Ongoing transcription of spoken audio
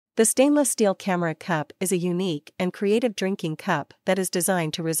The stainless steel camera cup is a unique and creative drinking cup that is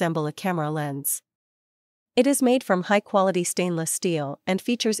designed to resemble a camera lens. It is made from high-quality stainless steel and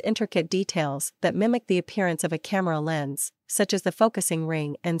features intricate details that mimic the appearance of a camera lens, such as the focusing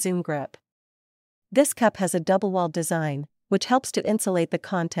ring and zoom grip. This cup has a double-walled design, which helps to insulate the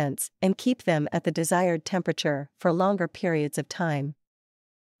contents and keep them at the desired temperature for longer periods of time.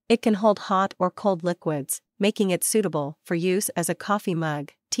 It can hold hot or cold liquids, making it suitable for use as a coffee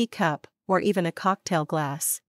mug, tea cup, or even a cocktail glass.